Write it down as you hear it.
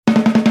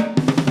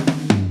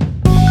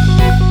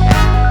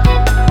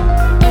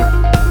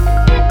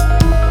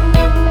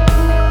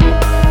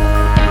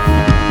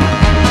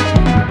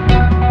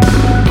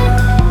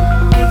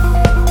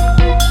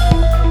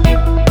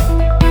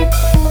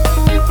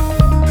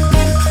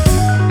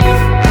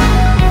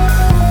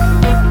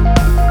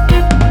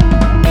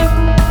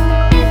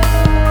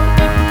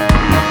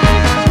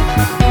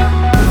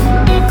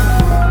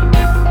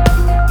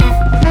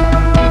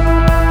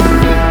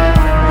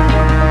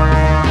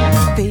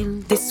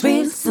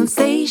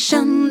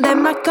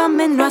them I come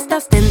and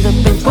Rasta stand up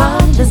and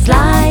proud as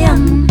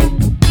lion.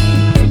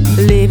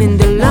 Living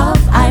the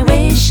love,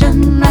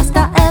 Iration.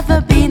 Rasta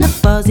ever been a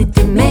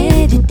positive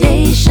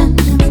meditation.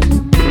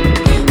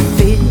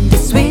 Feel the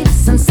sweet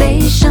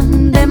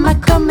sensation. Them I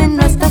come and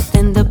Rasta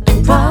stand up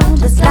and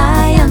proud as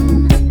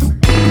lion.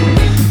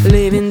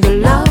 Living the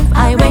love,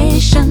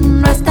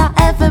 Iration. Rasta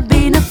ever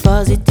been a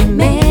positive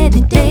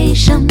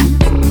meditation.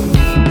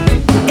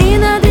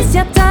 In a this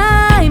your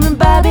time,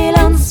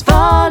 Babylon's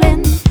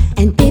falling,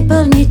 and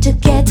people need to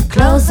get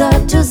closer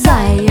to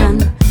Zion.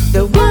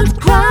 The world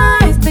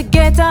cries, the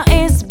ghetto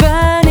is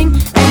burning.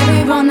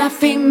 Everyone I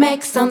think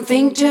make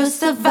something to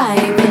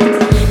survive it.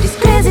 This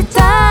crazy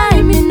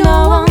time, you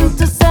know, want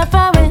to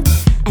suffer it.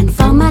 And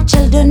for my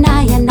children,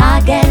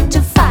 I get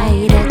to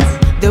fight it.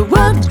 The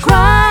world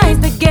cries,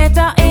 the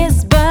ghetto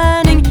is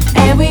burning.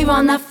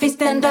 Everyone I think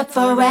stand up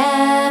for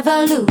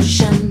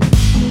revolution.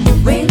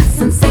 Real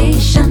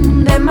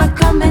sensation, them I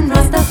come and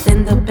Rasta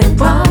stand up and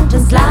proud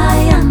as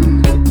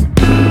lion.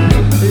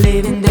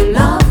 Living the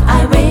love,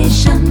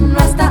 Iration.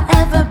 Rasta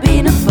ever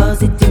been a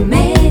positive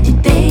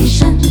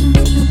meditation.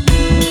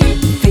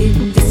 Feel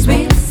the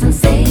sweet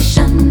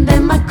sensation.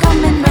 Them I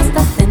come and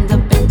Rasta stand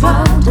up and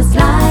proud as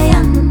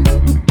lion.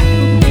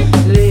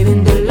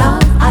 Living the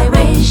love,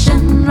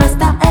 Iration.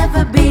 Rasta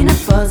ever been a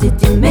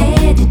positive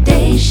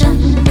meditation.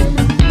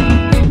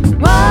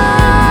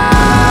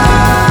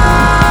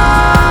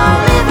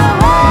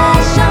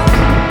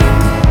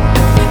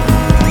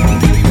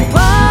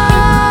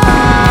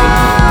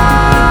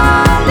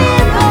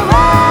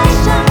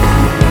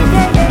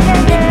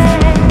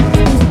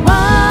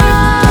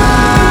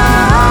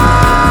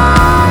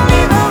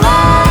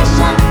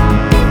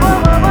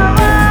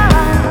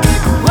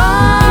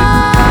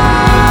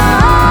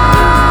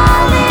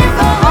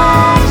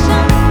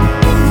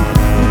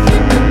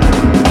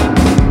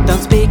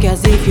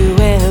 As if you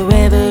were a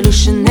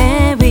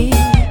revolutionary.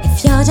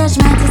 If your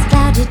judgment is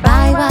clouded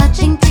by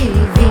watching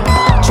TV,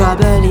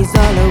 trouble is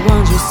all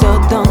around you, so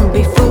don't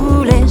be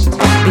foolish.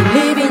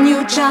 Believe in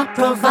you, Jah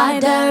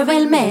provide a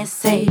real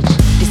message.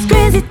 This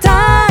crazy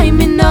time,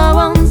 me no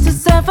wants to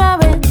suffer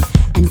it.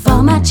 And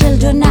for my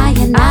children,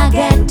 I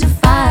get to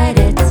fight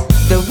it.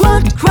 The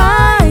world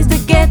cries, the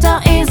ghetto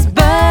is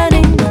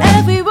burning.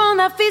 Everyone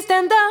have to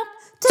stand up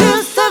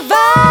to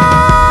survive.